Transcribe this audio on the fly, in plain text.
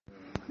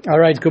All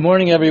right, good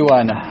morning,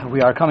 everyone. We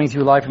are coming to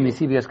you live from the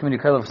CBS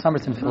Community College of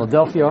Somerton,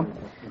 Philadelphia.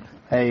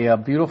 A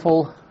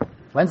beautiful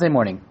Wednesday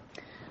morning.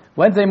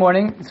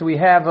 So we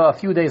have a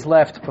few days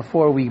left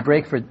before we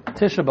break for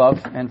Tisha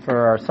B'Av and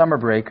for our summer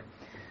break.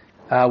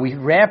 We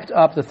wrapped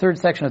up the third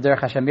section of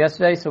Derech Hashem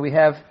yesterday, so we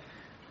have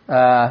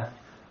a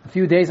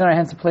few days on our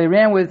hands to play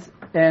around with,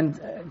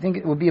 and I think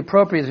it would be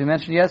appropriate, as we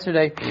mentioned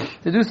yesterday,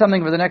 to do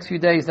something for the next few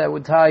days that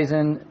would ties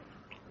in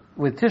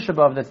with Tisha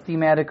B'Av, that's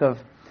thematic of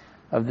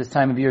this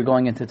time of year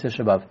going into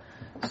Tisha B'Av.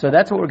 So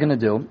that's what we're going to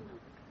do.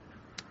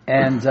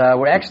 And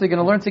we're actually going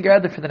to learn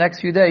together for the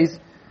next few days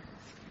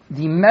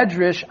the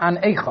Midrash On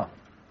Eichah.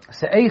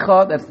 So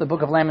Eichah, that's the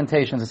book of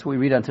Lamentations. That's what we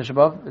read on Tisha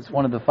B'Av. It's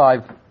one of the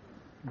 5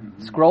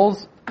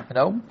 scrolls,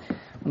 one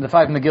of the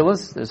 5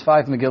 Megillas. There's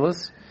 5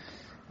 Megillas.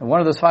 And one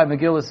of those 5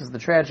 Megillas is the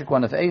tragic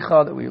one of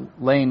Eichah that we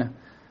lane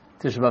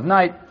Tisha B'Av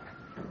night.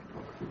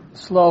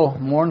 Slow,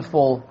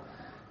 mournful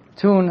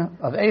tune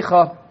of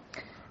Eichah.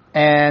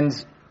 And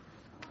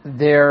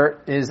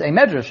there is a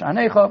Midrash on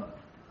Eichah.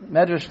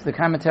 Midrash, the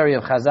commentary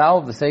of Chazal,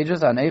 of the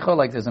sages on Eichah,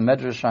 like there's a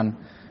Midrash on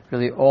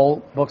really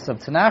all books of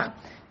Tanakh.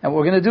 And what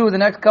we're going to do the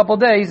next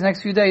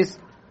next few days,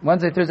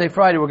 Wednesday, Thursday,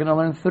 Friday, we're going to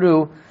learn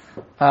through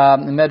the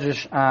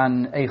Midrash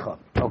on Eichah.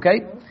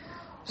 Okay?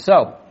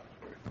 So,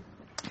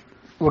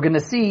 we're going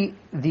to see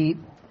the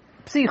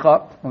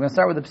Psicha. We're going to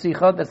start with the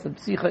Psicha. The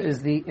Psicha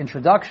is the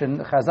introduction.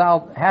 The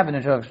Chazal have an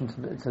introduction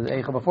to the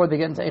Eichah. Before they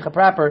get into Eichah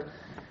proper,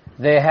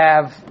 they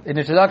have an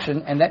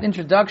introduction, and that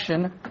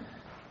introduction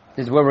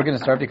is where we're going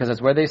to start because that's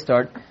where they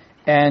start.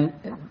 And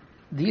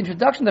the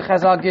introduction the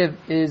Chazal give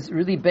is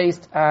really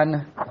based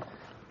on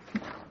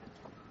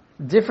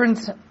different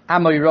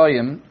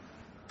Amoyroyim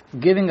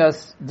giving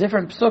us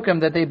different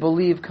psukim that they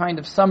believe kind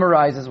of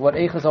summarizes what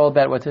Eichah is all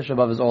about, what Tisha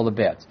B'Av is all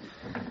about.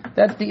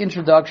 That's the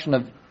introduction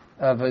of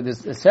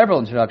there's several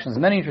introductions,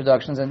 many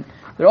introductions, and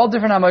they're all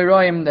different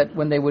Amoyroyim that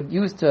when they would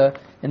use to,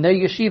 in their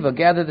yeshiva,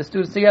 gather the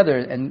students together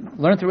and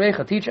learn through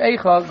Eichah, teach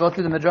Eichah, go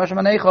through the Midrash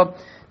On Eichah,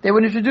 they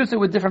would introduce it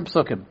with different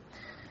psukim.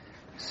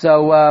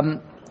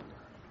 So,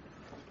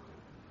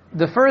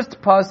 the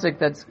first pasuk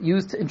that's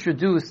used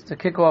to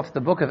kick off the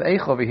book of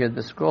Eichah over here,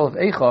 the scroll of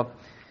Eichah,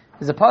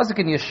 is a pasuk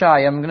in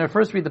Yeshaya. I'm going to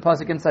first read the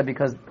pasuk inside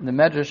because the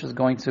Medrash is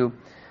going to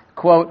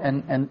quote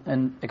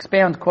and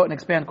expound, quote and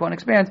expand, quote and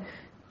expand.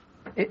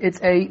 It's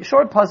a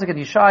short pasuk in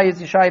Yeshaya.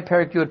 It's Yeshaya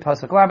Perek Yud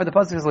pasuk Lamed. The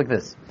pasuk is like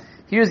this.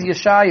 Here's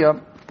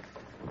Yeshaya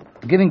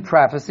giving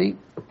prophecy,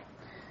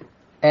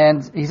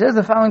 and he says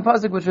the following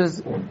pasuk, which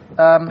is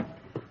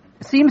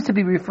seems to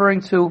be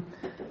referring to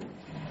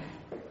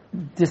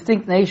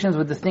distinct nations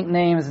with distinct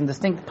names and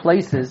distinct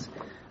places,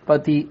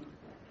 but the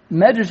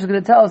Medrash is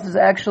going to tell us there's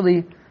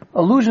actually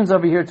allusions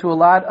over here to a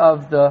lot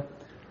of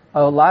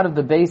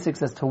the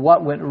basics as to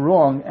what went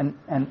wrong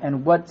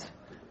and what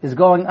is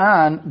going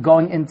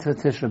into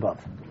Tisha B'Av.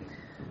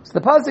 So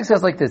the pasuk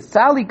says like this: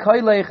 Tzali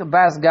koilech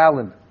bas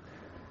galim.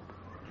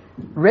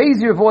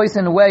 Raise your voice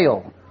in a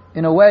wail,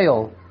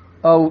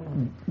 O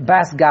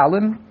bas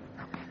galim.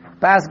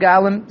 Bas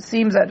galim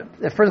seems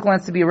at first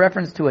glance to be a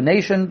reference to a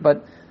nation,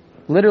 but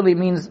literally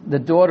means the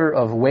daughter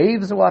of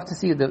waves. We'll have to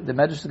see what the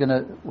Medrash is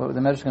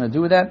going to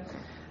do with that.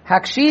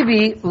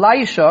 Hakshivi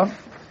Laisha,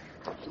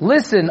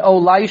 listen,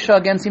 O Laisha,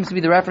 again seems to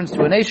be the reference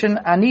to a nation.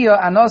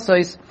 Aniya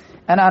Anosais,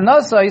 and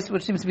Anosais,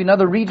 which seems to be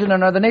another region or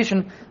another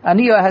nation,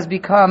 Aniya has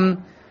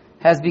become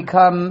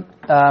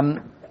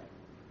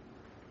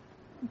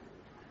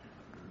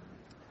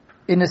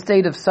in a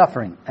state of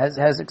suffering,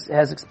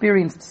 has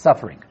experienced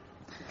suffering.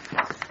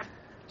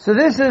 So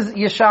this is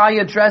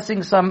Yeshaya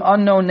addressing some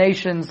unknown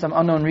nations, some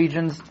unknown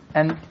regions,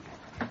 and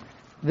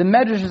the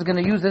Medrash is going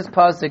to use this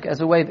pasuk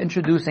as a way of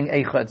introducing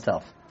Eichah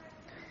itself.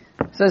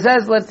 So it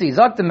says, let's see,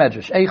 Zok the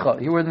Medrash,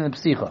 Eichah, you were in the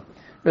Psicha.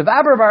 Rav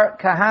Abba bar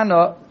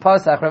Kahana,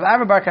 Pasach, Rav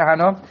Abba bar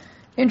Kahana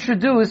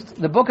introduced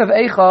the book of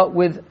Eichah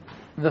with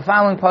the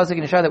following pasuk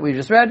in Yeshaya that we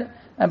just read,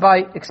 and by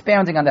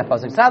expounding on that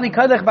pasuk. Sali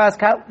Kodech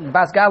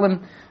Bas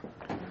Galim,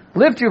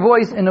 lift your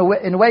voice in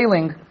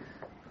wailing,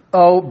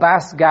 O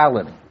Bas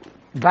Galim.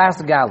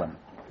 Bas Galim.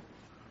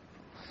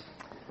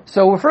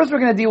 So first we're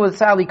going to deal with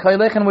Sali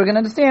Koilech, and we're going to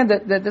understand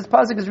that this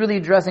pasuk is really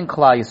addressing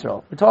Klal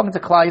Yisrael. We're talking to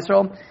Klal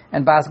Yisrael,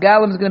 and Bas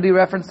Galim is going to be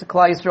reference to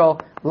Klal Yisrael.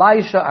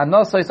 Laisha,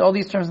 Anosais, all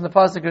these terms in the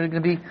pasuk are going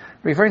to be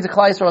referring to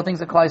Klal Yisrael, things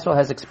that Klal Yisrael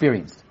has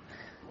experienced.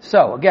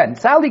 So again,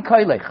 Sali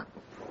Koilech.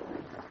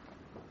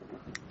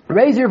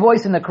 Raise your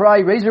voice in a cry,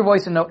 raise your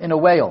voice in a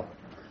wail.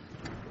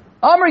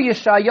 Amar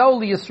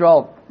Yeshayahu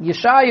Yisrael.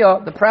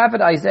 Yeshaya, the prophet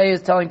Isaiah,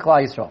 is telling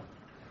Klal Yisrael.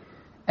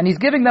 And he's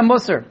giving them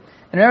Musar.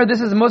 And remember, this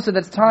is a Musar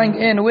that's tying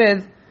in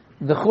with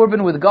the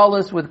Churban, with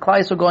Galus, with Klal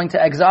Yisrael going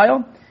to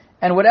exile.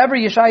 And whatever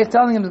Yeshaya is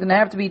telling them is going to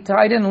have to be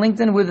tied in, linked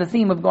in with the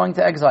theme of going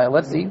to exile.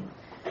 Let's see.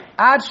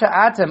 Ad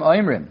sha'atem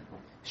oimrim.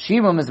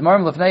 Shimum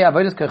izmarim lefnei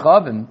avodas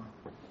kechavim.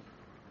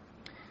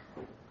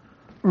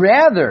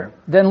 Rather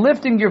than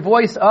lifting your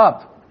voice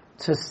up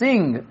to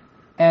sing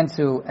and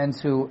to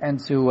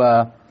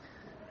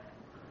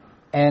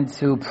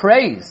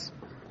praise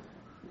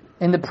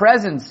in the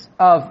presence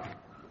of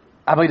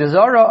Avodah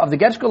Zarah, of the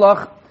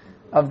Getchkolach,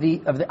 of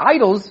the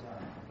idols,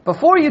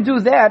 Before you do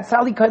that,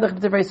 Sali Kailach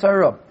B'Divrei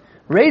Sarah.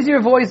 Raise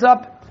your voice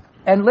up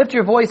and lift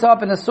your voice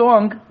up in a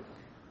song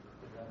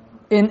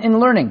in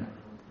learning.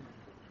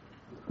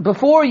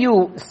 Before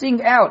you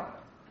sing out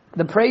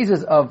the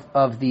praises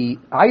of the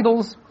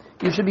idols,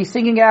 you should be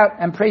singing out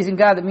and praising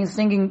God. That means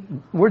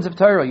singing words of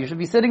Torah. You should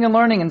be sitting and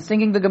learning and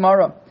singing the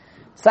Gemara.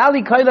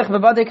 Sali Kailach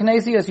B'Badei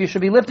Knesias. You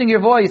should be lifting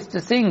your voice to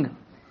sing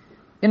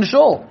in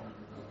shul.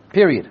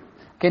 Period.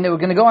 Okay, now we're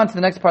going to go on to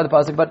the next part of the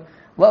pasuk, but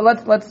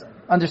let's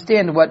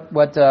understand what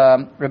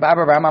Rabbi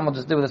Abba Bar Mamel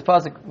just did with this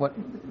pasuk.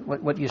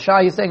 What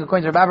Yeshai is saying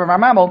according to Rabbi Abba Bar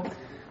Mamel.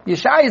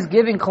 Yeshai is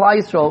giving Klal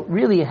Yisrael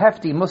really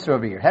hefty musar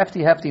over here.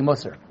 Hefty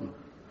musar.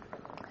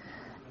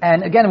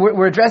 And again,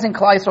 we're addressing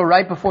Klal Yisrael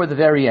right before the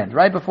very end,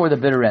 right before the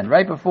bitter end,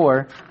 right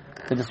before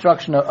the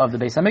destruction of the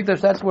Beis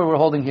Hamikdash. That's where we're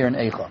holding here in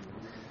Eichah,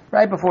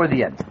 right before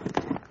the end.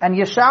 And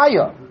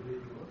Yeshaya,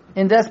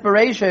 in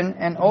desperation,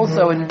 and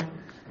also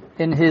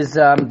in his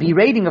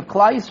berating of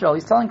Klal Yisrael,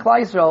 he's telling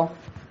Klal Yisrael,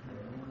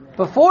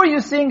 before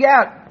you sing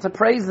out to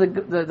praise the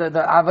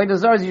Avodah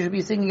Zarah, you should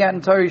be singing out in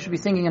Torah. You should be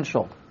singing in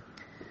shul.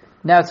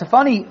 Now, it's a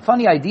funny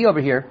idea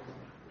over here.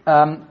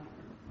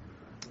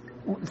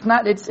 It's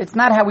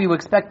not how we would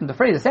expect him to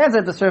phrase it. It sounds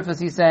at the surface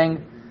he's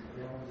saying,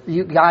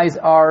 you guys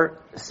are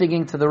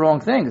singing to the wrong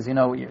things.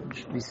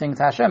 We sing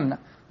to Hashem.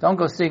 Don't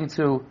go sing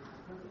to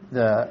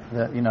the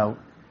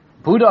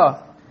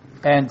Buddha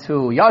and to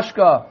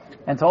Yashka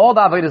and to all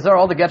the Avodah Zarah,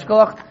 all the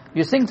Getchkolach.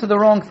 You sing to the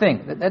wrong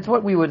thing. That's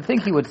what we would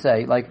think he would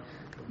say. Like,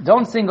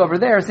 don't sing over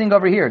there, sing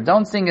over here.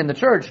 Don't sing in the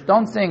church.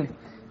 Don't sing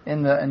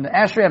in the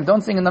ashram.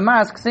 Don't sing in the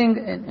mosque. Sing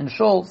in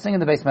shul. Sing in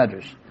the Beis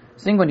Medrash.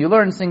 Sing when you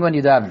learn. Sing when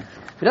you daven.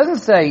 He doesn't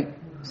say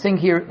sing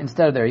here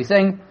instead of there. He's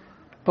saying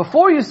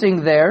before you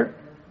sing there,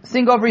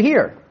 sing over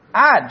here.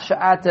 Ad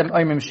sha'atem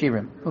oimrim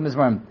shirim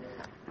umizmarim.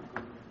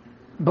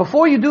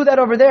 Before you do that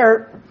over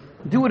there,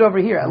 do it over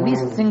here. At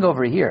least sing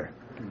over here,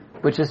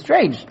 which is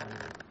strange.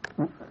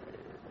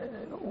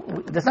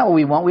 That's not what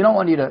we want. We don't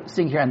want you to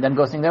sing here and then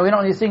go sing there. We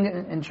don't need to sing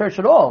in church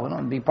at all. We don't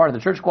want to be part of the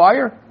church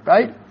choir,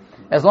 right?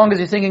 As long as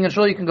you're singing in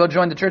shul, you can go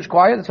join the church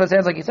choir. That's what it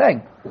sounds like he's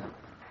saying.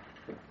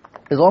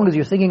 As long as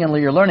you're singing and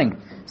you're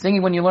learning.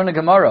 Singing when you learn a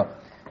Gemara.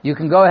 You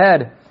can go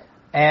ahead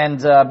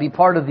and be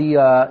part of the,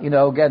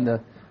 again,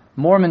 the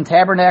Mormon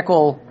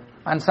Tabernacle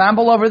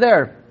ensemble over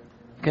there.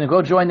 You can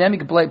go join them. You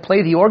can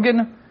play the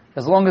organ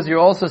as long as you're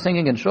also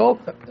singing in shul.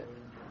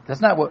 That's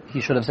not what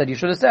he should have said. You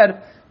should have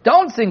said,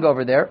 don't sing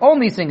over there.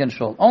 Only sing in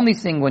shul. Only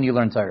sing when you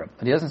learn Torah.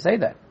 But he doesn't say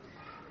that.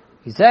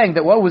 He's saying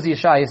that what was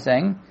Yeshaya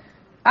saying?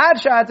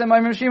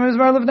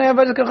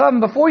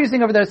 Before you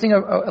sing over there, sing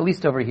at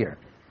least over here.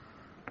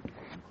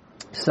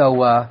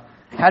 So,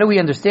 how do we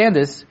understand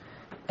this?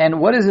 And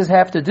what does this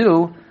have to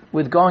do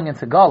with going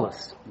into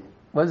Galus?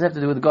 What does it have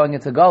to do with going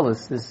into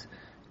Galus? This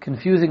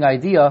confusing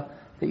idea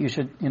that you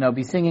should,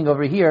 be singing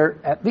over here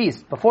at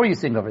least before you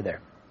sing over there.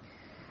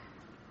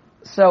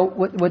 So,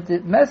 what the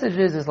message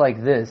is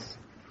like this.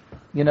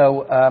 To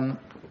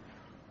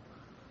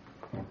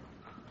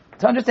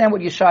understand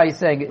what Yeshai is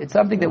saying, it's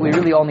something that we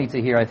really all need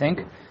to hear, I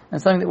think,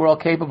 and something that we're all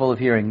capable of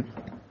hearing.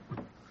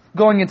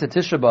 Going into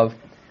Tisha B'Av,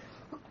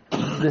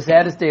 the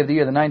saddest day of the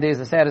year, the 9 days,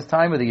 the saddest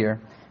time of the year,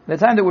 the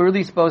time that we're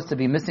really supposed to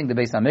be missing the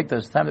Beis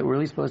Hamikdash, the time that we're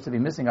really supposed to be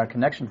missing our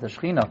connection to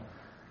Shekhinah,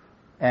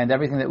 and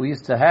everything that we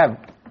used to have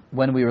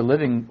when we were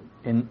living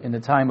in the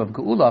time of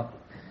Geula.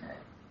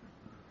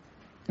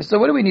 So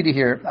what do we need to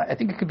hear? I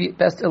think it could be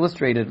best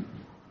illustrated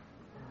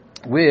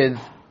with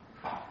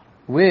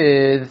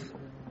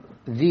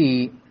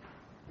the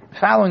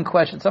following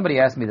question. Somebody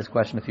asked me this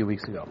question a few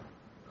weeks ago.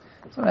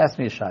 Someone asked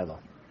me a Shiloh.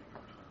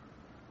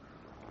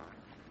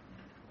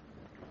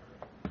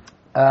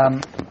 I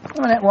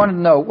wanted to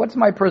know, what's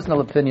my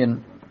personal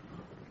opinion?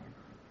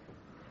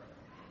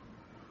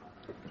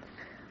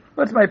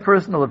 What's my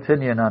personal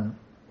opinion on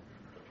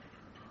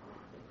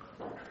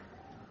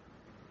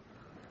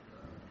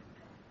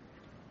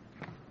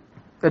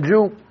a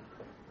Jew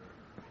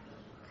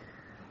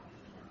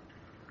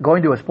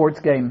going to a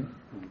sports game,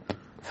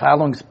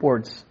 following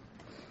sports,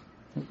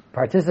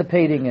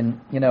 participating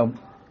in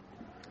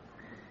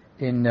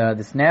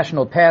this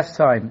national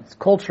pastime, this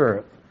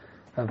culture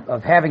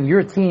of having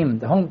your team,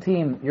 the home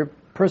team, your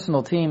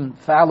personal team,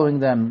 following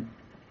them,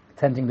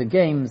 attending the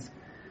games,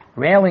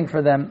 railing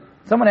for them.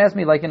 Someone asked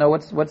me,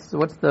 what's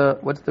the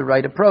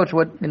right approach?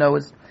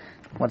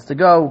 Wants to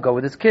go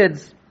with his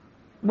kids.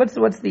 What's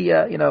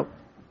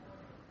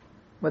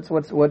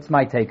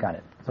my take on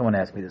it? Someone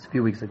asked me this a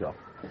few weeks ago.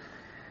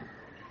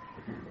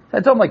 I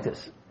told him like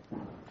this.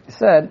 He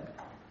said,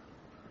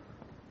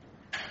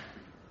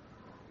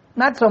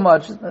 not so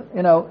much,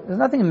 there's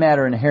nothing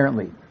matter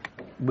inherently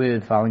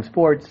with following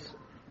sports,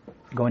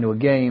 going to a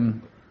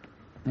game,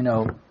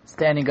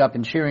 standing up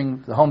and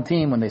cheering the home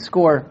team when they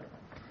score.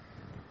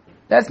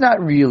 That's not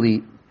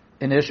really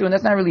an issue, and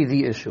that's not really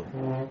the issue.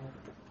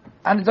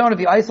 On its own, if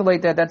you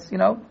isolate that, that's,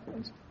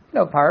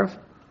 parv.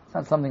 It's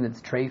not something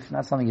that's treif,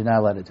 not something you're not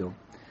allowed to do.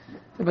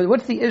 But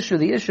what's the issue?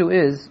 The issue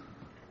is,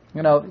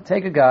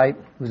 take a guy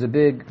who's a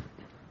big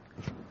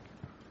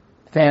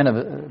fan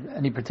of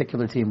any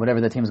particular team,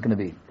 whatever that team is going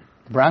to be.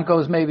 The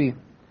Broncos, maybe.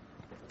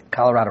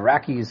 Colorado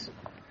Rockies.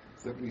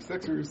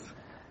 76ers.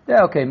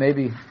 Yeah, okay,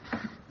 maybe.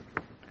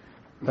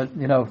 But,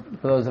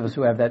 for those of us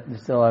who have that,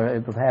 still are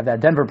able to have that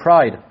Denver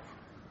Pride.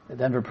 The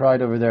Denver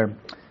Pride over there.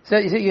 So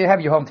you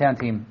have your hometown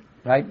team,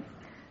 right?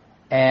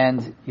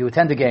 And you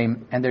attend the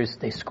game, and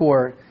they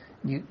score.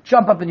 You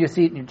jump up in your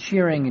seat, and you're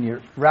cheering, and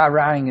you're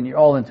rah-rahing, and you're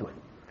all into it.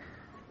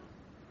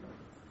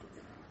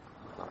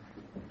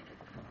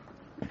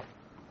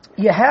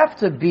 You have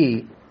to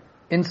be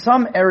in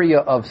some area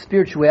of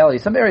spirituality,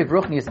 some area of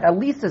ruchnius, at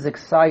least as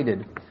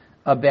excited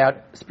about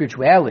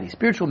spirituality,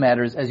 spiritual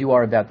matters, as you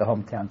are about the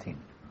hometown team.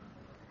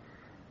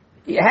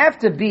 You have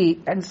to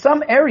be in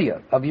some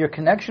area of your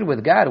connection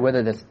with God,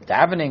 whether that's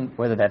davening,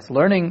 whether that's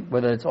learning,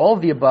 whether it's all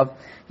of the above.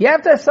 You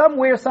have to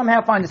somewhere,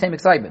 somehow find the same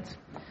excitement.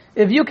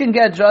 If you can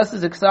get just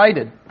as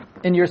excited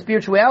in your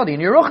spirituality,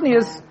 in your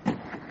ruchnius,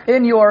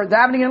 in your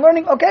davening and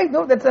learning, okay,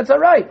 no, that's all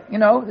right.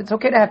 It's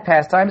okay to have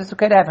pastimes. It's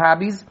okay to have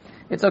hobbies.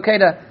 It's okay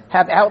to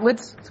have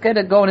outlets. It's okay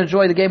to go and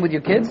enjoy the game with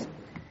your kids.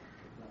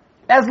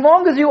 As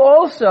long as you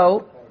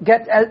also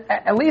get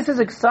at least as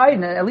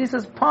excited, at least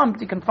as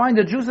pumped, you can find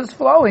the juices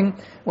flowing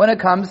when it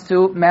comes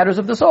to matters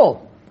of the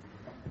soul.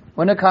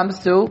 When it comes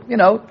to,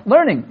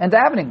 learning and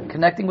davening,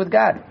 connecting with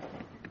God.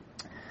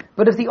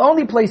 But if the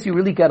only place you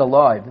really get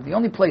alive, if the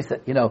only place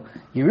that,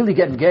 you really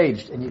get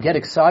engaged and you get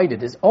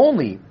excited is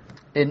only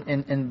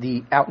in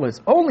the outlets,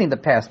 only in the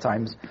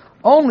pastimes,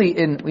 only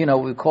in,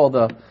 what we call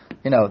the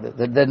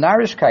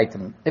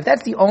Narishkeiten, if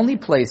that's the only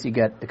place you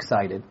get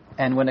excited,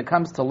 and when it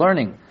comes to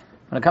learning,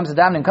 when it comes to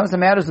davening, when it comes to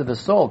matters of the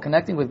soul,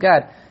 connecting with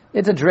God,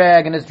 it's a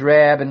drag and it's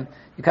drab, and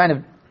you kind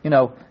of,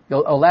 you'll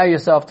allow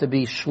yourself to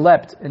be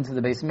schlepped into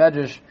the base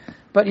medrash,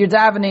 but you're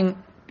davening,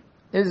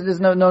 there's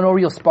no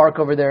real spark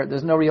over there,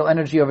 there's no real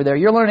energy over there,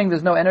 you're learning,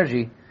 there's no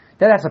energy,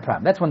 that's a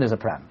problem. That's when there's a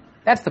problem.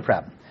 That's the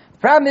problem. The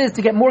problem is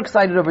to get more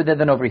excited over there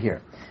than over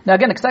here. Now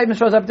again, excitement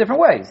shows up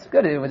different ways.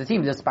 Good, with the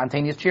team, just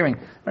spontaneous cheering.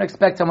 I don't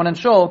expect someone in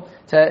shul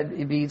to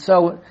be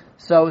so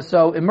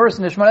immersed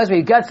in the Shemona Esrei.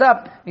 He gets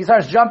up, he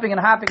starts jumping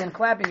and hopping and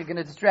clapping, you're going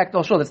to distract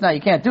all shul.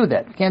 You can't do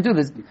that. You can't do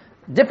this.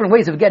 Different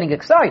ways of getting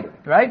excited,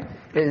 right?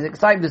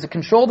 There's a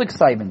controlled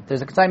excitement.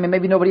 There's excitement,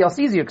 maybe nobody else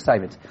sees your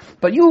excitement.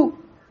 But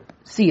you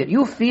see it,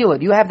 you feel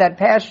it, you have that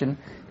passion.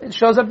 It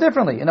shows up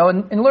differently. In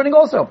learning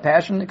also,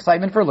 passion,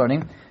 excitement for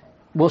learning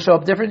will show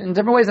up in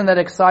different ways than that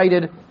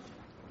excited,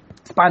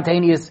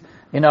 spontaneous,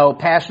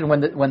 passion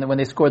when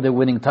they score the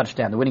winning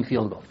touchdown, the winning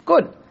field goal.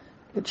 Good.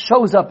 It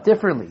shows up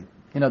differently.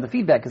 The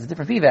feedback is a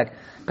different feedback,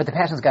 but the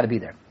passion's got to be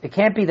there. It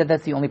can't be that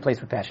that's the only place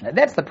we're passionate.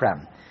 That's the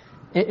problem.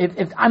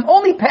 If I'm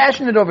only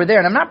passionate over there,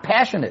 and I'm not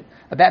passionate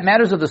about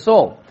matters of the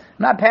soul, I'm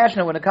not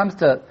passionate when it comes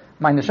to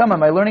my neshama,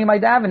 my learning, my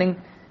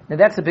davening, then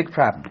that's a big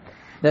problem.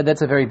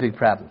 That's a very big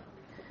problem.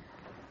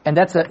 And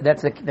that's a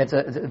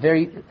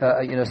very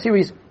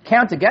serious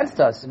count against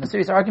us, and a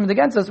serious argument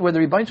against us, where the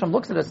Rebbeinu Shalom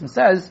looks at us and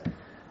says,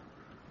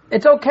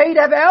 it's okay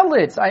to have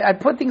outlets. I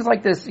put things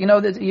like this,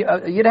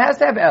 it has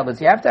to have outlets.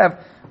 You have to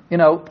have,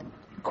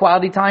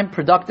 quality time,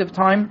 productive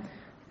time,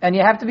 and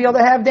you have to be able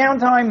to have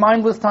downtime,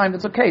 mindless time.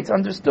 It's okay. It's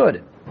understood.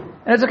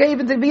 And it's okay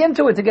even to be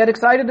into it, to get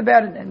excited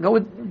about it, and go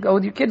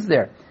with your kids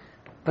there.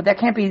 But that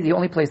can't be the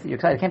only place that you're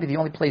excited. It can't be the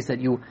only place that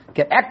you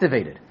get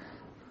activated.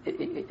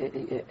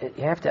 You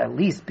have to at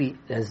least be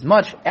as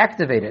much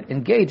activated,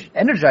 engaged,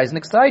 energized, and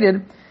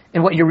excited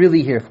in what you're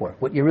really here for.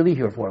 What you're really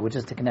here for, which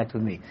is to connect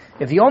with me.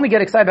 If you only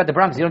get excited about the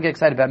Brahms, you don't get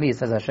excited about me,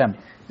 says Hashem.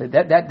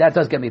 That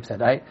does get me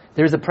upset, right?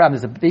 There's a problem.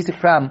 There's a basic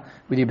problem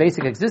with your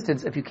basic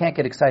existence if you can't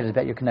get excited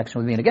about your connection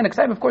with me. And again,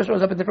 excitement, of course,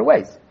 shows up in different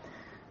ways.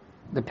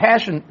 The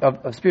passion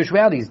of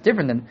spirituality is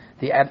different than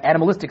the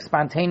animalistic,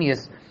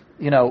 spontaneous,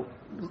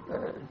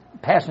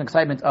 passion,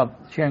 excitement of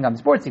cheering on the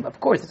sports team. Of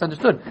course, it's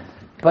understood.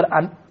 But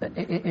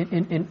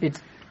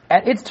it's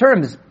at its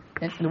terms,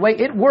 in the way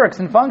it works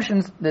and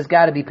functions, there's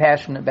got to be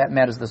passion about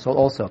matters of the soul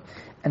also.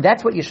 And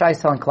that's what Yeshai is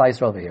telling Klal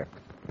Yisrael over here.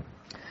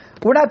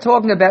 We're not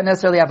talking about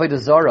necessarily Avodah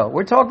Zarah.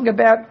 We're talking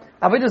about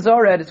Avodah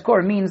Zarah at its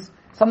core means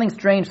something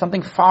strange,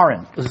 something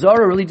foreign.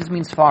 Zarah really just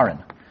means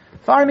foreign.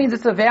 Foreign means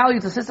it's a value,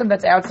 it's a system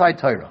that's outside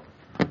Torah.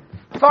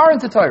 Foreign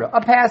to Torah,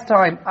 a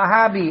pastime, a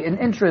hobby, an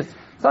interest,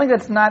 something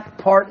that's not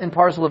part and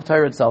parcel of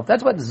Torah itself.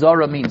 That's what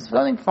Zarah means.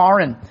 Something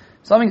foreign,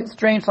 something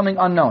strange, something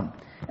unknown.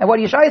 And what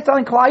Yeshai is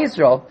telling Klal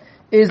Yisrael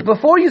is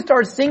before you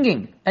start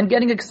singing and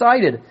getting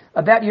excited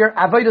about your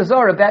Avodah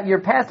Zarah, about your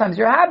pastimes,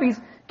 your hobbies,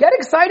 get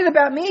excited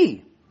about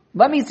me.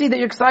 Let me see that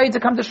you're excited to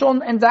come to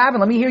shul and daven.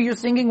 Let me hear you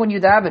singing when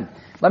you daven.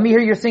 Let me hear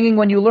you singing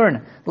when you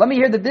learn. Let me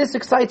hear that this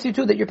excites you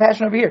too, that you're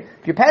passionate over here.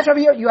 If you're passionate over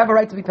here, you have a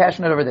right to be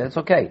passionate over there. It's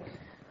okay.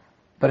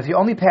 But if you're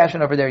only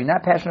passionate over there, you're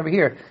not passionate over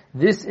here,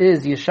 this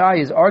is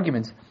Yeshai's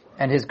argument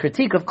and his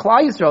critique of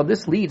Klal Yisrael.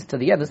 This leads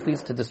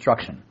to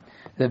destruction.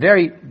 The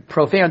very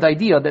profound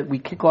idea that we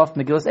kick off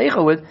Midrash On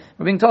Eichah with,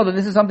 we're being told that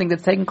this is something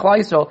that's taking Klal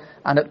Yisrael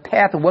on a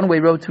path, a one-way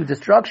road to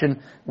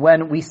destruction,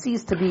 when we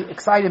cease to be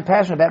excited and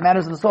passionate about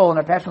matters of the soul, and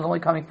our passion is only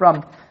coming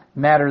from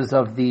matters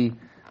of the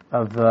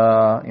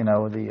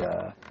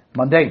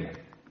mundane.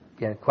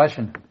 Yeah,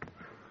 question?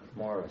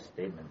 More of a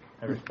statement.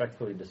 I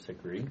respectfully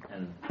disagree,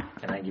 and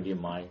can I give you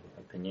my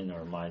opinion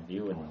or my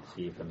view and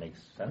see if it makes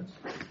sense?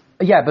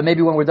 Yeah, but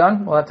maybe when we're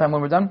done, we'll have time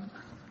when we're done.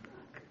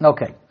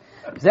 Okay.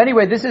 So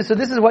anyway, this is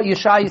what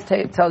Yeshai is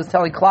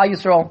telling Klal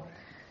Yisrael,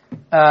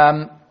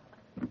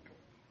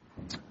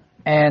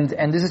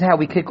 and this is how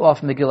we kick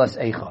off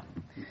Megillas Eichah.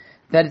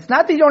 That it's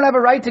not that you don't have a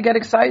right to get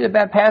excited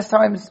about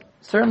pastimes.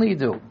 Certainly you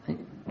do.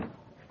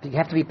 You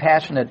have to be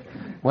passionate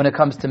when it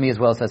comes to me as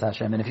well, says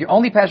Hashem. And if you're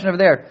only passionate over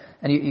there,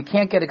 and you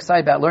can't get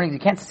excited about learning, you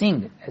can't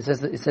sing. It says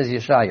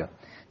Yeshaya.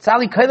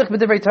 Tzali kailach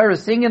b'divrei Torah,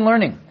 sing and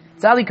learning.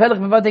 Tzali kailach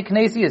b'vatei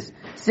knesias,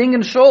 sing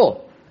and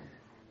shul.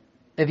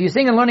 If you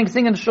sing and learning,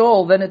 sing and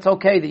shul, then it's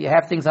okay that you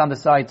have things on the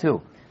side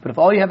too. But if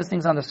all you have is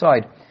things on the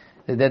side,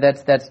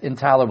 that's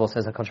intolerable,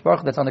 says HaKadosh Baruch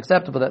Hu. That's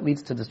unacceptable. That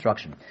leads to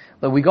destruction.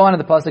 But we go on to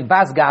the pasuk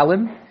Bas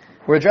Galim.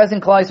 We're addressing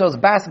Klal Yisrael's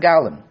Bas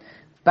Galim.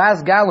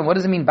 Bas Galim. What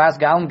does it mean? Bas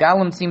Galim.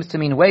 Galim seems to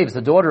mean waves,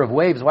 the daughter of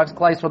waves. Why is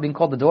Klal Yisrael being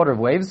called the daughter of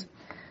waves?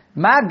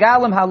 Ma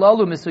Galim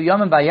halalu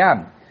misuyamim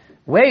bayam.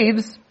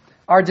 Waves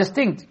are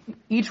distinct.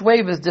 Each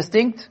wave is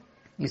distinct.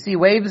 You see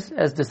waves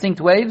as distinct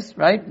waves,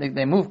 right?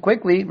 They move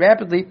quickly,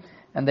 rapidly,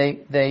 and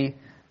they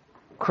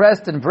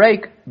crest and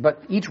break,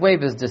 but each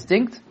wave is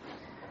distinct.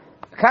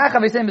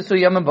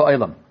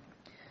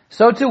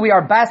 So too, we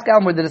are Bas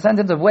Galim, we're the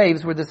descendants of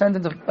waves, we're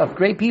descendants of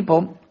great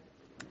people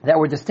that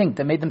were distinct,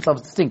 that made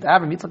themselves distinct.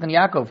 Avram, Yitzchak, and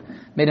Yaakov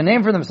made a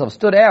name for themselves,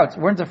 stood out,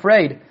 weren't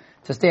afraid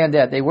to stand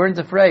out. They weren't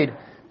afraid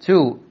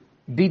to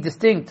be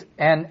distinct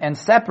and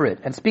separate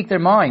and speak their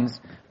minds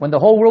when the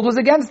whole world was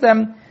against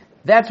them.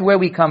 That's where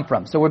we come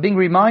from. So we're being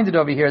reminded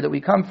over here that we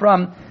come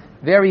from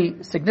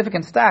very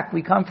significant stock.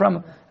 We come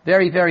from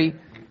very, very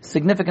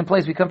significant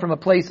place. We come from a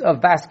place of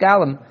Bas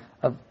Galim,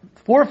 of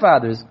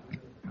forefathers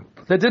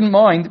that didn't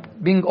mind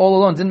being all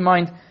alone, didn't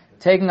mind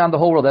taking on the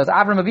whole world. As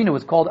Avram Avinu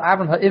was called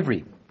Avram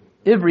HaIvri.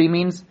 Ivri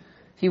means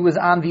he was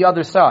on the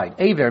other side.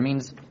 Aver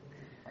means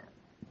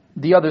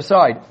the other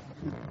side.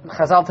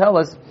 Chazal tell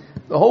us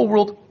the whole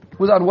world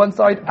was on one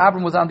side,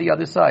 Avram was on the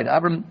other side.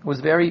 Avram was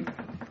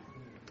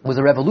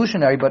a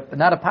revolutionary, but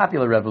not a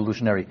popular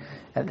revolutionary.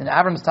 In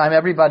Avram's time,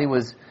 everybody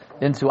was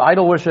into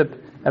idol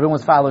worship. Everyone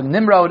was following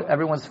Nimrod.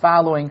 Everyone was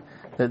following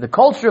the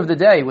culture of the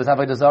day was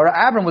Avodah Zarah.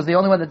 Avram was the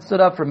only one that stood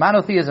up for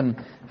monotheism,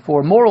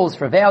 for morals,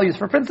 for values,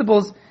 for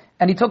principles,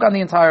 and he took on the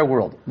entire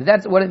world.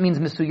 That's what it means,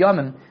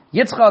 Misuyamim.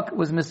 Yitzchak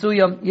was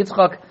Misuyam.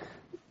 Yitzchak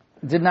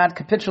did not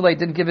capitulate,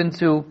 didn't give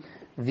into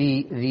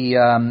the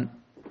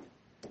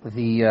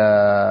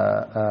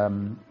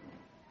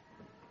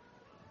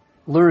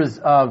lures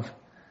of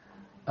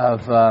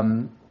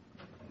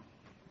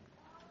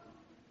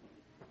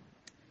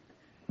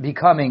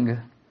becoming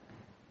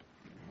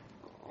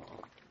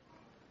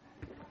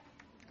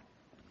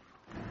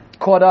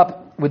caught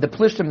up with the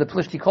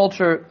Plishti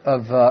culture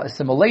of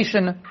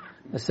assimilation.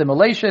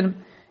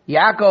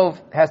 Yaakov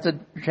has to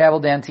travel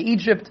down to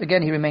Egypt.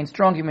 Again, he remains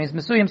strong. He remains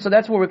Mesuyim. So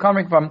that's where we're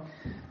coming from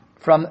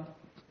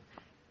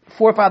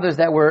forefathers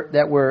that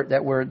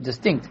were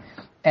distinct.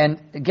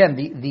 And again,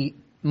 the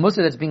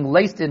Musa that's being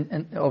laced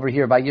in over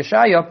here by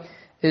Yeshaya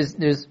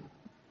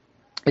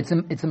it's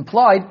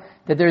implied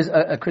that there's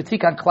a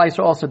critique on Klal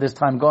Yisrael also this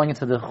time, going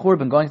into the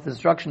Churban, going into the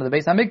destruction of the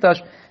Beis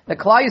HaMikdash. That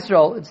Klal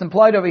Yisrael, it's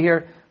implied over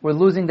here, we're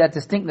losing that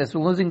distinctness,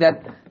 we're losing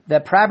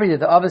that property that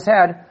the Avos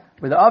had,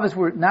 where the Avos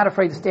were not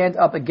afraid to stand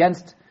up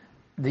against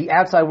the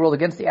outside world,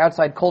 against the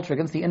outside culture,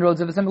 against the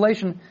inroads of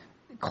assimilation.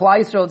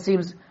 Klal Yisrael, it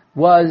seems,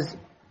 was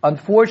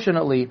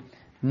unfortunately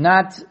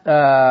not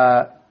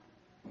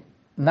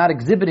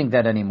exhibiting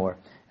that anymore,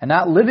 and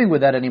not living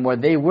with that anymore.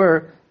 They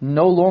were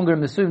no longer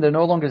Mesuyim, they're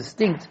no longer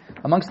distinct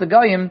amongst the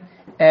Goyim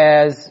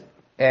as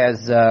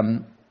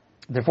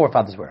their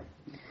forefathers were.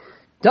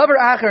 Davar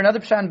Acher, another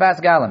Pshan,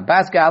 Bas Galim.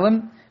 Bas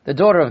Galim, the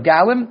daughter of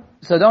Galim,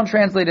 so don't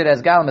translate it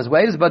as Galim as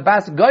waves, but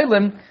Bas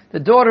Goylim, the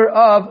daughter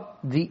of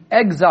the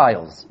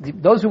exiles,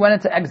 those who went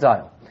into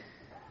exile.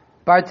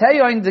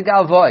 Barteyoin de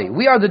Galvoi,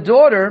 we are the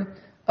daughter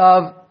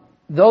of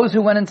those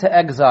who went into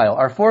exile.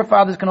 Our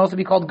forefathers can also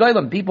be called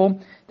Goylim, people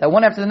that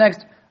one after the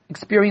next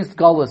experienced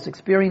Golus,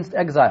 experienced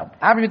exile.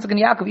 Avraham, Yitzchak, and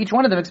Yaakov, each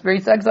one of them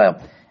experienced exile.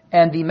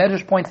 And the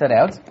Midrash points that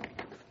out.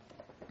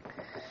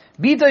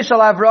 Bitoy shel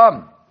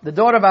Avram, the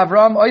daughter of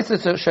Avram,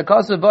 Oises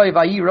shekasu boy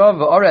vayirov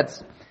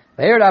v'oretz,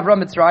 v'heard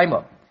Avram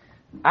Mitzrayim.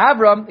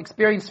 Avram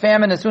experienced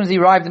famine as soon as he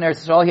arrived in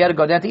Eretz Yisrael. He had to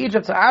go down to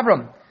Egypt. So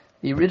Avram,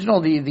 the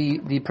original,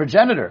 the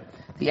progenitor,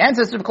 the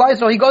ancestor of Klal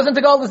Yisrael, he goes into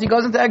Golus, he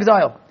goes into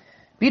exile.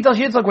 Bitoy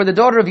Yitzchak, we're the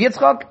daughter of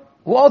Yitzchak,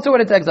 who also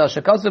went into exile.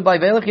 Shekasu boy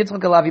v'elech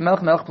Yitzchak elavi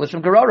melech melech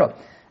plishim gerora.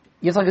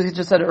 Yitzchak, as he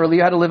just said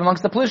earlier, had to live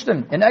amongst the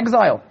Plishtim in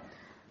exile.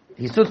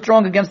 He stood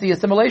strong against the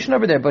assimilation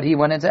over there, but he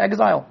went into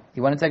exile. He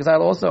went into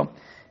exile also.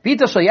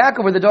 Vita shel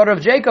Yaakov, were the daughter of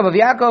Jacob, of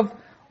Yaakov,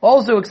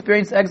 also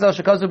experienced exile.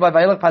 Shekazu by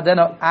Vailach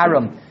Padena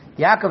Aram.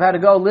 Yaakov had to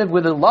go live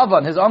with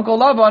Lavan, his uncle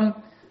Lavan,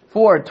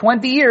 for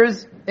 20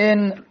 years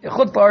in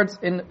Chutlarts,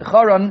 in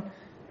Haran,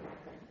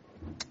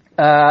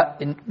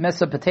 in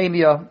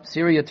Mesopotamia,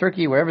 Syria,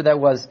 Turkey, wherever that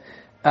was.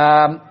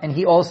 And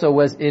he also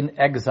was in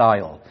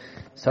exile.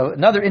 So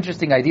another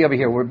interesting idea over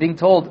here. We're being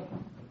told,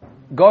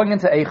 going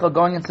into Eichah,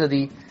 going into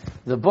the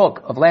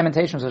book of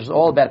Lamentations, which is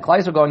all about Klal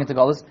Yisrael going into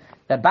Golus,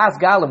 that Bas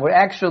Galim were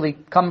actually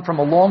come from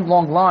a long,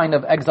 long line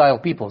of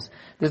exiled peoples.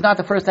 This is not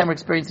the first time we're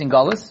experiencing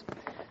Galus.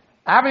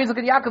 Avraham, Yitzchak,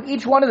 and Yaakov,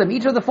 each one of them,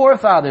 each of the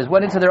forefathers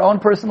went into their own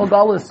personal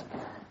Galus,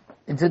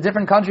 into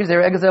different countries. They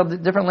were exiled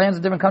in different lands,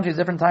 different countries,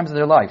 different times of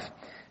their life.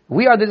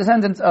 We are the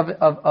descendants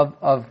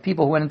of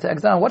people who went into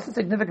exile. What's the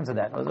significance of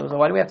that? So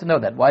why do we have to know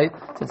that? Why is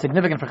it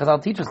significant for Chazal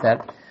to teach us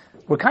that?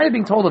 We're kind of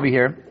being told over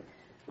here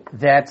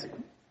that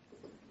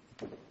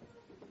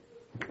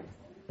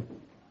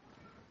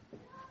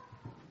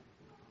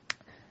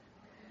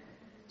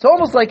it's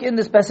almost like in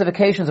the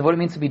specifications of what it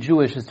means to be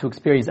Jewish is to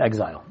experience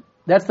exile.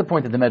 That's the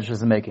point that the Midrash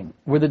is making.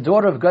 We're the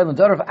daughter of God, the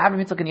daughter of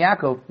Avraham, Yitzchak, and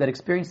Yaakov that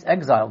experienced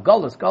exile.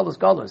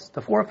 Galus,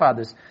 the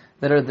forefathers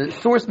that are the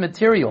source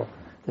material,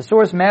 the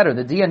source matter,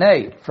 the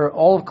DNA for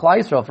all of Klal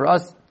Yisrael, for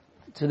us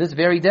to this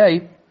very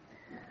day.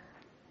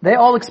 They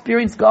all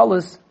experienced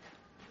Galus,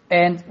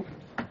 and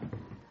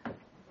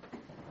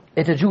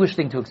it's a Jewish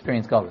thing to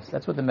experience Galus.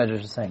 That's what the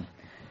Midrash is saying.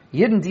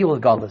 You didn't deal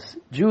with Galus.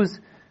 Jews,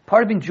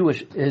 part of being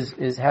Jewish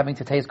is having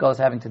to taste Galus,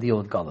 having to deal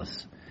with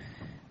Galus.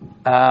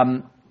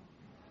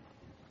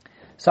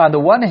 So on the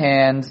one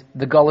hand,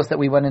 the Galus that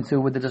we went into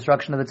with the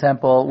destruction of the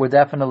temple, we're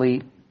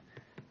definitely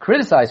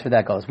criticized for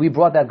that Galus. We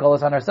brought that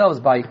Galus on ourselves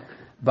by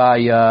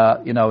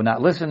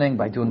not listening,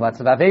 by doing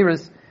lots of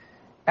Averas.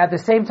 At the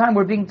same time,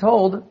 we're being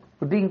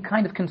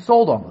kind of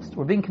consoled almost.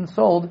 We're being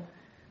consoled,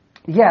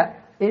 yeah,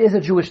 it is a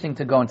Jewish thing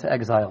to go into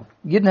exile.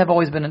 Yidden have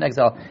always been in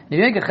exile. If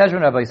you make a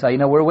cheshbon, Rabbi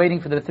Yisai, we're waiting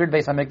for the third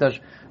Beis HaMikdash.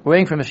 We're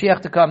waiting for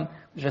Mashiach to come,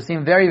 which will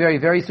seem very, very,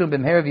 very soon.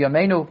 B'mher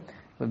v'yameinu. It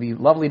would be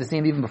lovely to see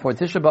him even before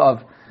Tisha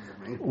B'Av.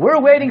 We're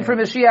waiting for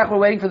Mashiach. We're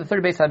waiting for the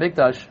third Beis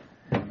HaMikdash.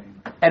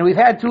 And we've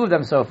had two of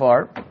them so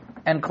far.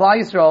 And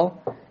Klal Yisrael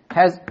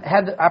has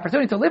had the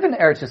opportunity to live in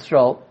Eretz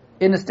Yisrael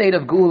in a state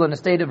of Gula, in a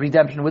state of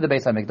redemption with the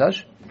Beis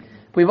HaMikdash.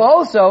 We've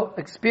also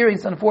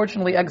experienced,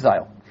 unfortunately,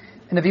 exile.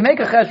 And if you make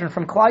a cheshbon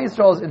from Klal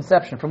Yisrael's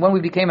inception, from when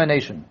we became a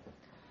nation,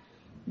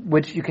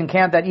 which you can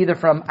count that either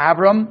from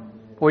Avram,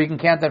 or you can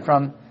count that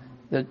from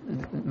the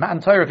Matan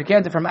Torah. If you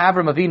count it from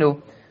Avram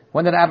Avinu,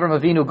 when did Avram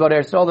Avinu go to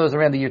Eretz Yisrael? That was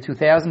around the year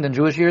 2000 in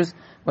Jewish years.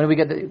 When we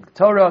get the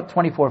Torah,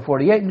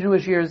 2448 in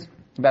Jewish years,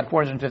 about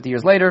 450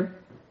 years later.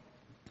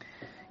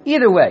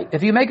 Either way,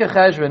 if you make a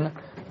cheshbon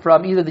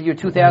from either the year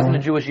 2000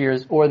 in Jewish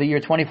years or the year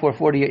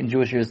 2448 in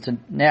Jewish years to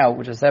now,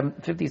 which is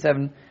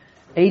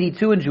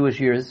 5782 in Jewish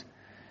years,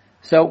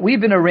 so we've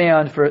been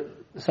around for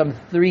some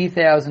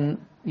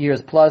 3,000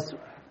 years plus,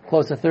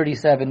 close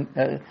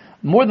to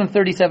more than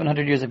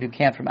 3,700 years if you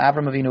count from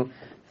Avram Avinu,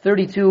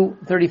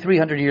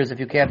 3,300 years if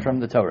you count from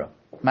the Torah,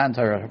 Matan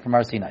Torah, from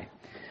Har Sinai.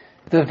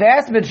 The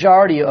vast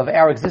majority of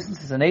our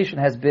existence as a nation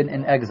has been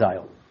in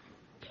exile.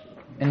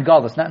 In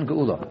Galus, not in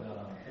Geula.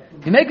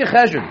 If you make a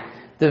cheshbon,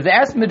 the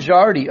vast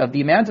majority of the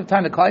amount of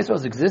time that Klal Yisrael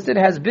has existed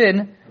has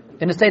been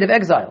in a state of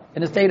exile,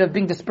 in a state of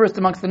being dispersed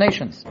amongst the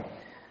nations.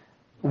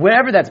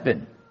 Wherever that's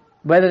been.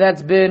 Whether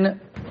that's been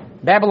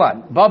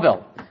Babylon,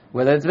 Babel,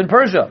 whether it's been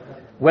Persia,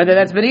 whether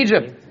that's been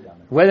Egypt,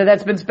 whether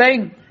that's been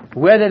Spain,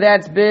 whether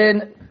that's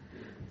been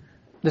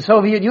the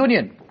Soviet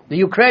Union, the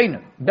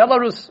Ukraine,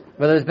 Belarus,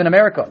 whether it's been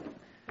America,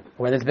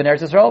 whether it's been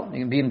Eretz Yisrael. You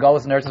can be in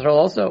Galus and Eretz Yisrael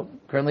also.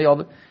 Currently,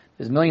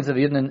 there's millions of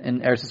Yidden in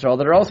Eretz Yisrael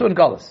that are also in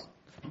Galus.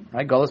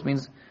 Right? Galus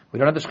means we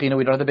don't have the Shekhinah,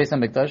 we don't have the Beis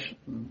HaMikdash.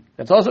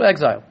 That's also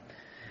exile.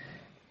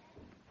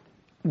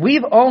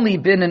 We've only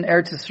been in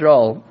Eretz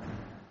Yisrael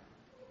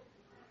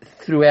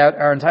throughout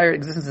our entire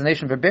existence as a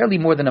nation for barely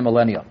more than a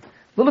millennium.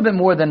 A little bit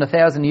more than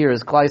 1,000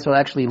 years, Klal Yisrael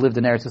actually lived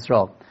in Eretz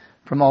Yisrael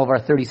from all of our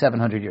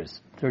 3,700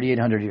 years,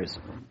 3,800 years,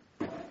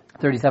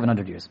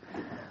 3,700 years.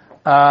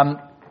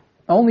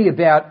 Only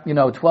about,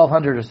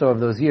 1,200 or so of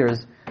those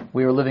years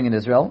we were living in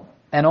Israel,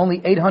 and only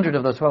 800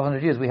 of those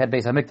 1,200 years we had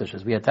Beis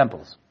HaMikdashes, we had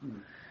temples.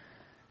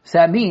 So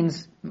that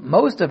means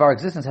most of our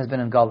existence has been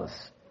in Galus.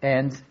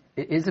 And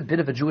it is a bit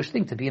of a Jewish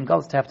thing to be in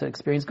Galus, to have to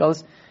experience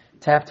Galus,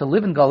 to have to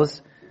live in Galus,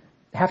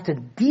 have to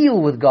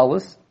deal with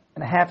Galus,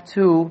 and have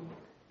to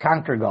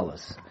conquer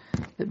Galus.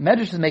 The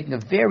Midrash is making a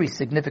very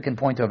significant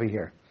point over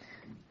here.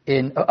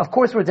 Of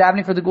course, we're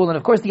davening for the Gula, and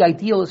of course the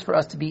ideal is for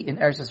us to be in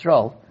Eretz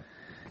Yisrael.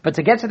 But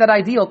to get to that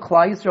ideal,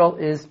 Klal Yisrael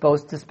is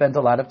supposed to spend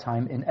a lot of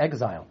time in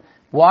exile.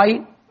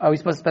 Why are we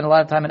supposed to spend a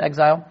lot of time in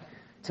exile?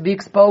 To be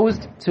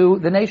exposed to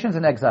the nations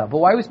in exile. But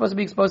why are we supposed to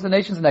be exposed to the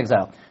nations in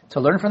exile? To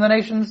learn from the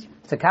nations?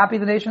 To copy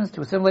the nations?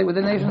 To assimilate with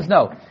the nations?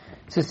 No.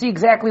 To see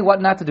exactly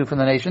what not to do from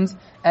the nations,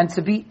 and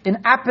to be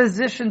in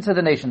opposition to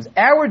the nations.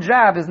 Our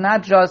job is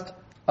not just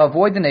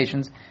avoid the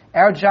nations.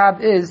 Our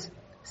job is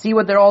see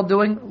what they're all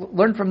doing,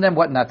 learn from them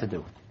what not to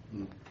do.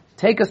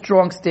 Take a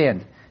strong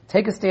stand.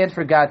 Take a stand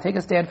for God. Take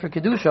a stand for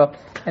Kedusha.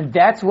 And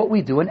that's what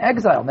we do in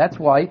exile. And that's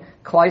why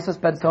Klal Yisrael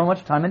spends so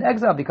much time in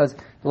exile, because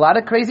a lot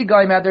of crazy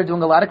guys out there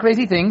doing a lot of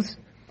crazy things,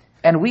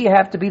 and we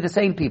have to be the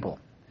same people.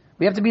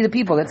 We have to be the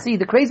people that see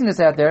the craziness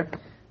out there,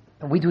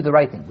 and we do the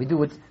right thing. We do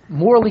what's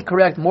morally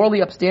correct,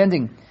 morally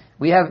upstanding.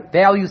 We have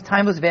values,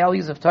 timeless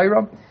values of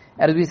Torah.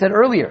 And as we said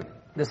earlier,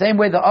 the same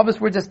way the Avos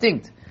were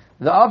distinct.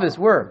 The Avos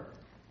were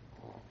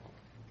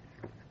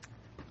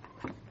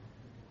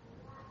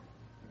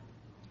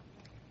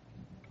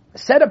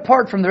set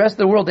apart from the rest of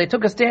the world, they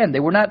took a stand. They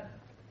were not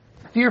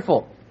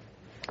fearful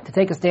to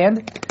take a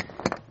stand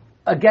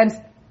against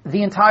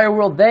the entire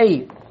world.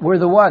 They were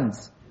the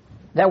ones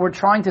that were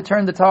trying to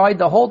turn the tide.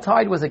 The whole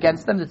tide was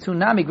against them. The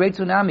tsunami, great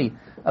tsunami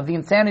of the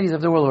insanities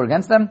of the world were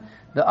against them.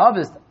 The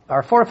Avos,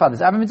 our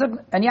forefathers, Avraham,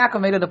 Yitzchak, and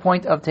Yaakov made it a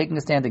point of taking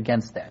a stand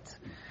against that.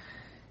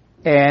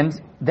 And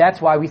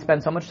that's why we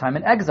spend so much time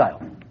in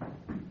exile.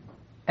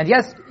 And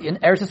yes, in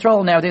Eretz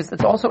Yisrael nowadays,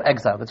 it's also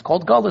exile. It's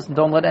called Galus, and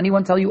don't let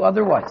anyone tell you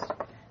otherwise.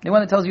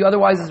 Anyone that tells you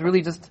otherwise is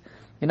really just,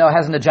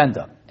 has an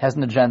agenda.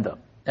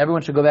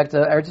 Everyone should go back to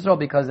Eretz Yisrael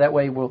because that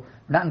way we're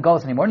not in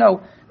Galus anymore.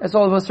 No, it's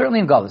all, we're certainly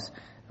in Galus.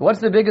 What's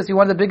the biggest, you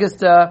want the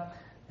biggest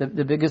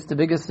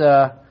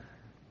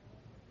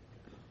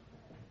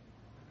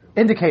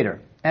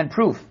indicator and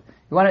proof.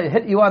 You want to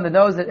hit you on the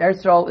nose that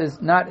Eretz Yisrael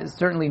is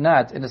certainly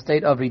not in a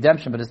state of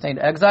redemption, but a state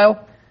of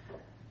exile.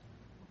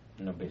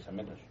 No Beis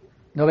HaMikdash.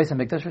 No Beis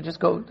HaMikdash. Just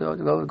go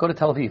to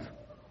Tel Aviv.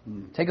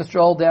 Take a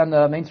stroll down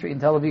the main street in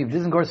Tel Aviv,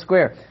 Dizengour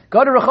Square.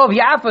 Go to Rehov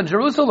Yafa,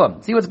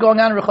 Jerusalem. See what's going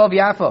on in Rehov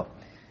Yafa.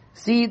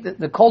 See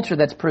the culture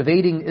that's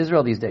pervading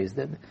Israel these days.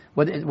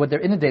 What they're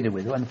inundated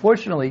with.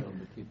 Unfortunately,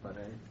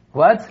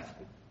 what?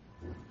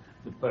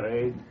 The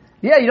parade.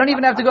 Yeah, you don't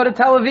even have to go to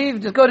Tel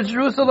Aviv. Just go to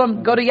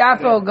Jerusalem. Go to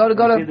Yafa. Go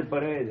to. See the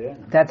parade. Yeah.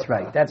 That's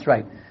right.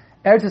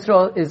 Eretz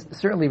Yisrael is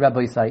certainly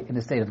Rabbi Yisai in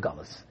the state of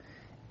Galus,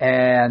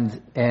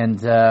 and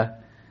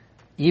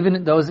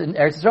even those in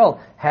Eretz Yisrael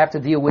have to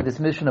deal with this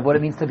mission of what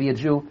it means to be a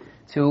Jew,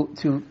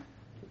 to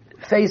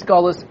face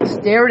Galus,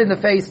 stare it in the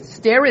face,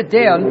 stare it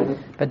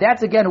down. But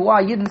that's again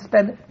why you didn't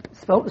spend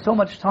so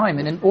much time,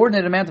 an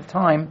inordinate amount of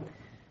time,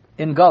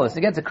 in Galus.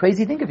 Again, it's a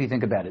crazy thing if you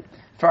think about it.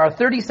 For our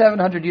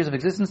 3,700 years of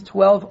existence,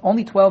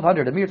 only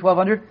 1,200, a mere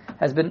 1,200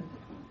 has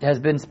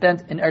been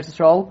spent in Eretz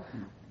Yisrael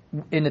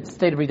in its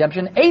state of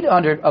redemption.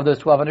 800 of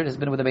those 1,200 has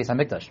been with the Beis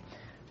HaMikdash.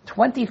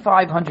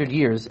 2,500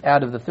 years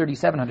out of the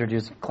 3,700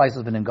 years, Klais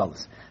has been in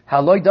Galus.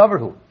 Haloi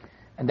davarhu.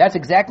 And that's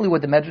exactly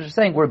what the Midrash is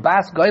saying. We're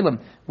Bas Goyim.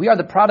 We are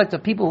the product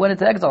of people who went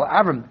into exile.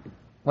 Avram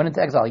went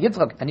into exile.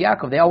 Yitzchak and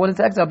Yaakov, they all went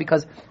into exile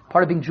because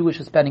part of being Jewish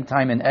is spending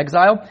time in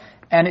exile.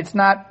 And it's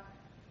not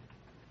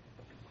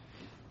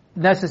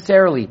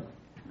necessarily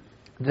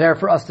there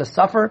for us to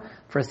suffer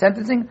for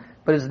sentencing,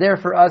 but it's there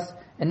for us,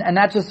 and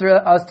not just for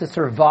us to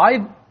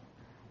survive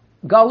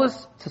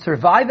Galus, to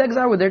survive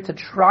exile. We're there to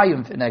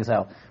triumph in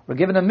exile. We're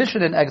given a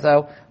mission in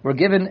exile. We're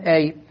given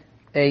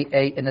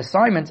an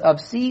assignment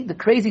of see the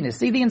craziness,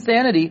 see the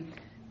insanity,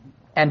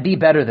 and be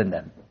better than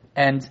them,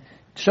 and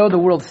show the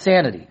world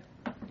sanity.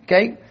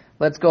 Okay,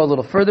 let's go a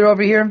little further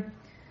over here.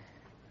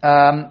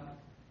 That's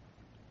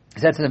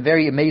a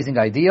very amazing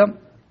idea.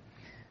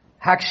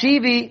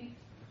 Hakshivi,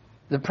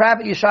 the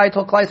prophet Yeshai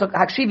told Klai,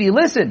 Hakshivi,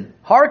 listen,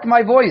 hark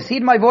my voice,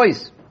 heed my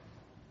voice.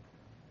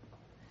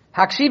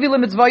 Hakshivi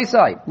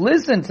limitzvaisai,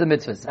 listen to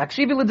mitzvahs.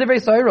 Hakshivi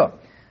l'divrei Torah,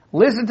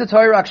 listen to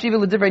Torah. Hakshivi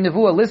l'divrei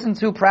nevuah, listen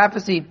to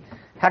prophecy.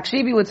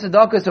 Hakshivi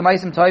l'tzedakah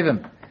u'maisim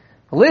tovim,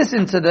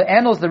 listen to the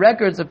annals, the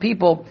records of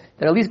people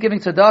that are at least giving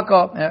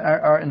tzedakah,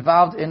 are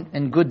involved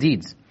in good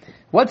deeds.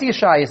 What's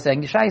Yeshai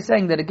saying? Yeshai is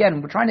saying that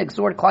again, we're trying to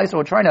exhort Klai,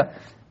 we're trying to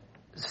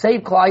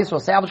save Klai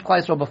Yisrael, salvage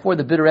Klai Yisrael before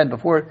the bitter end,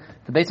 before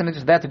the Beis HaMikdash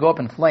is about to go up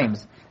in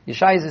flames.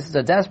 Yeshai, this is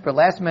a desperate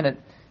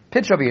last-minute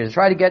pitch over here to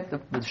try to get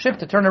the ship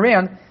to turn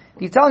around.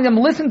 He's telling them,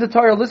 listen to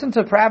Torah, listen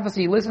to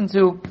prophecy, listen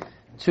to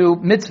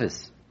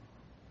mitzvahs.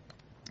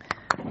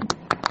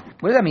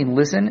 What does that mean,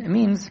 listen? It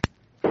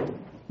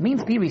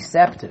means be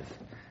receptive.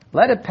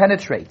 Let it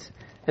penetrate.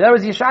 In other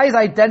words, Yeshai is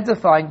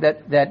identifying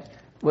that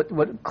what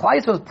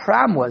Klai Yisrael's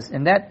problem was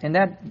in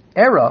that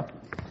era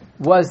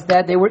was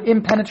that they were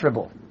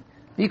impenetrable.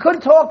 You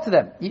couldn't talk to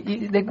them.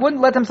 They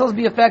wouldn't let themselves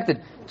be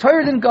affected.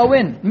 Torah didn't go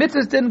in.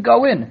 Mitzvahs didn't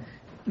go in.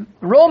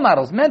 Role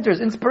models,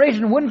 mentors,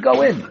 inspiration wouldn't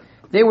go in.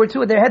 Their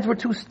heads were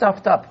too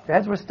stuffed up. Their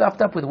heads were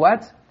stuffed up with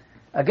what?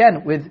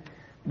 Again, with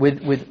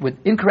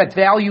incorrect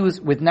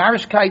values, with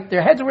narishkeit.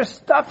 Their heads were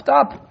stuffed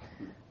up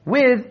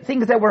with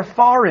things that were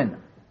foreign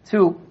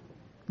to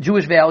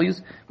Jewish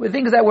values, with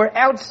things that were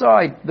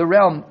outside the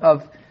realm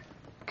of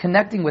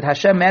connecting with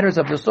Hashem, matters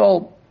of the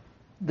soul,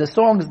 the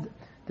songs,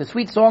 the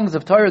sweet songs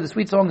of Torah, the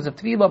sweet songs of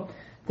Tefillah.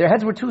 Their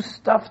heads were too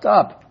stuffed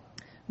up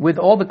with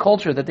all the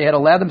culture that they had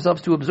allowed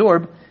themselves to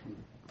absorb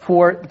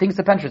for things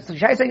to penetrate. So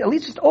Shai is saying, at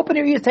least just open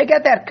your ears, take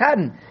out that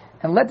cotton,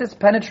 and let this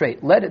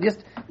penetrate. Let it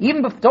just,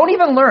 don't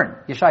even learn,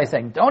 Yeshai is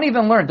saying. Don't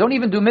even learn. Don't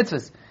even do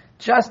mitzvahs.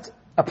 Just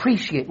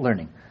appreciate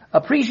learning.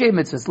 Appreciate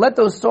mitzvahs. Let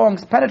those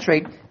songs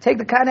penetrate. Take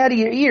the cotton out of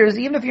your ears,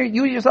 even if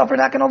you yourself are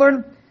not going to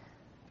learn.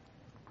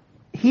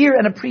 Hear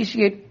and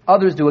appreciate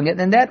others doing it,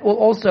 and that will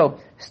also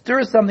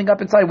stir something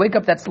up inside, wake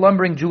up that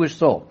slumbering Jewish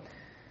soul.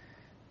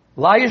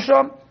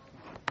 La'yisha,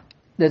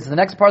 this is the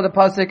next part of the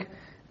pasuk.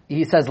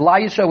 He says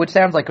La'yisha, which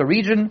sounds like a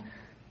region,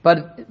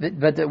 but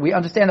we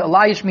understand that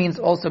La'ish means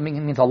a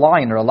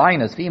lion or a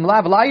lioness. V'im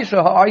lav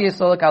La'yisha ha'aryeh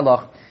solek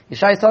alach.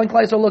 Yeshai is telling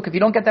Klai Yisrael, look, if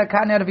you don't get that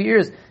cotton out of your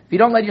ears, if you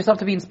don't let yourself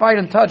to be inspired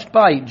and touched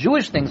by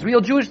Jewish things,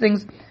 real Jewish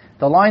things,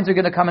 the lions are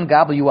going to come and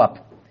gobble you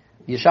up.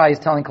 Yeshai is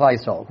telling Klai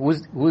Yisrael,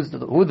 who's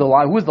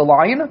the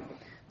lion?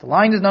 The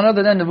lion is none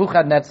other than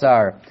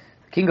Nebuchadnezzar.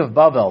 king of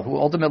Babel, who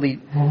ultimately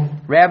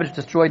ravaged,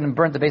 destroyed, and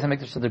burnt the Beis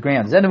HaMikdash to the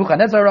ground. Zen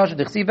Nebuchadnezzar Rosh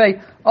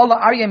Dechsivei Allah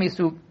Aryeh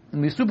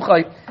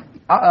Misubchai.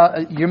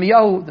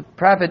 Yirmiyahu, the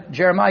prophet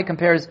Jeremiah,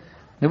 compares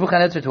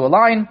Nebuchadnezzar to a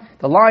lion.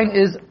 The lion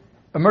is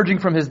emerging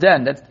from his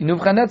den. That's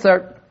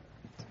Nebuchadnezzar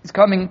is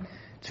coming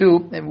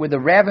with a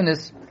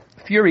ravenous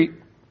fury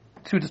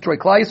to destroy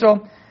Klal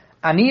Yisrael.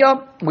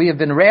 Aniyah, we have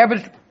been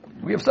ravaged.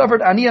 We have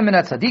suffered. Aniyah min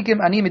tzadikim,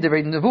 aniyah min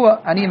devrei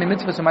nevuah, aniyah min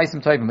mitzvahs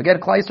u'maisim tovim. Again,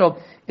 Klal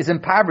Yisrael is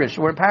impoverished.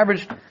 We're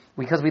impoverished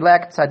because we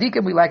lack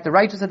tzadikim, we lack the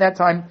righteous at that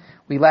time,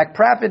 we lack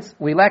prophets,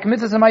 we lack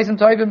mitzvahs u'maisim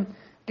tovim,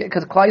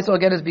 because Klal Yisrael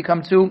again has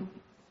become too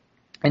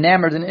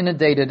enamored and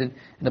inundated and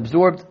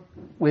absorbed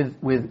with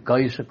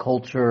Gaisha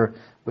culture,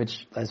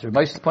 which, as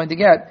Ramesh is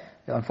pointing out,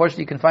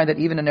 unfortunately you can find that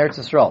even in Eretz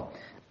Yisrael.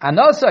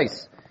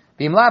 Anasais,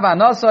 bimlav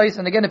anasais,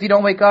 and again, if you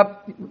don't wake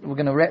up,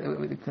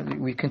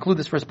 we conclude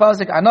this first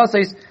pasuk.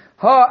 Anasais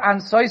ha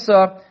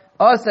ansaisa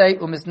asay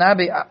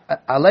umisnabe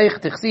aleich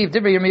tichsiv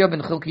divrei Yirmiyahu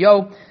ben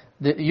Chilkiyahu.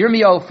 The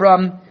Yirmiyahu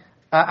from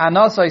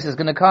Anasais is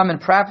going to come and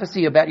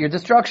prophecy about your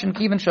destruction.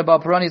 Kivan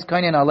shabal paranis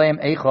kainin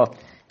aleim eicha.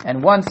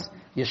 And once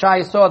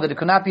Yeshaya saw that it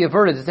could not be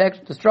averted, his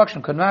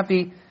destruction could not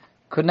be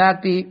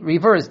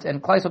reversed,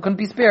 and Klal Yisrael couldn't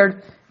be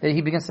spared, that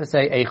he begins to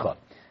say eicha.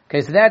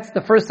 Okay, so that's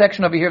the first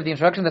section over here of the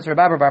introduction. That's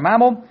Rabbi Bar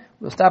Mamel.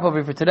 We'll stop over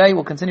here for today.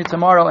 We'll continue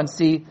tomorrow and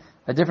see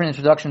a different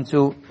introduction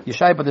to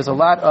Yeshaya, but there's a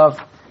lot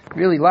of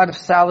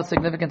solid,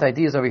 significant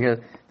ideas over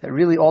here that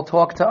really all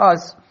talk to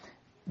us,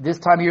 this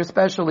time of year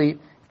especially,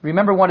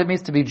 remember what it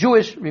means to be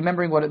Jewish,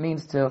 remembering what it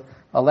means to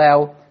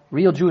allow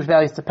real Jewish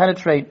values to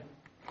penetrate,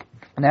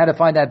 and how to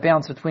find that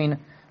balance between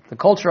the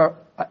culture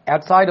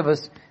outside of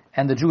us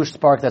and the Jewish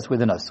spark that's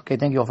within us. Okay,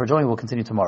 thank you all for joining. We'll continue tomorrow.